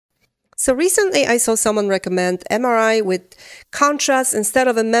So recently I saw someone recommend MRI with contrast instead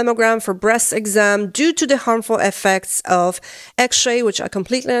of a mammogram for breast exam due to the harmful effects of X-ray, which I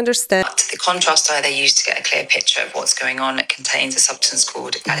completely understand. The contrast dye they use to get a clear picture of what's going on, it contains a substance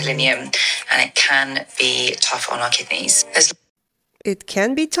called gadolinium, and it can be tough on our kidneys. It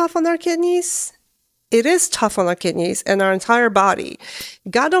can be tough on our kidneys? It is tough on our kidneys and our entire body.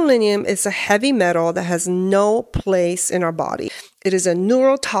 Gadolinium is a heavy metal that has no place in our body. It is a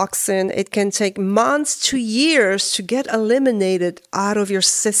neurotoxin. It can take months to years to get eliminated out of your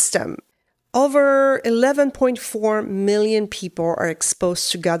system. Over 11.4 million people are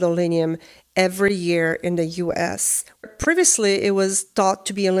exposed to gadolinium every year in the US. Previously, it was thought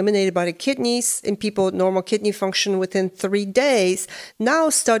to be eliminated by the kidneys in people with normal kidney function within 3 days. Now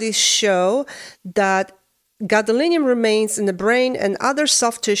studies show that gadolinium remains in the brain and other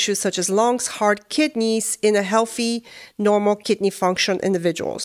soft tissues such as lungs, heart, kidneys in a healthy, normal kidney function individuals.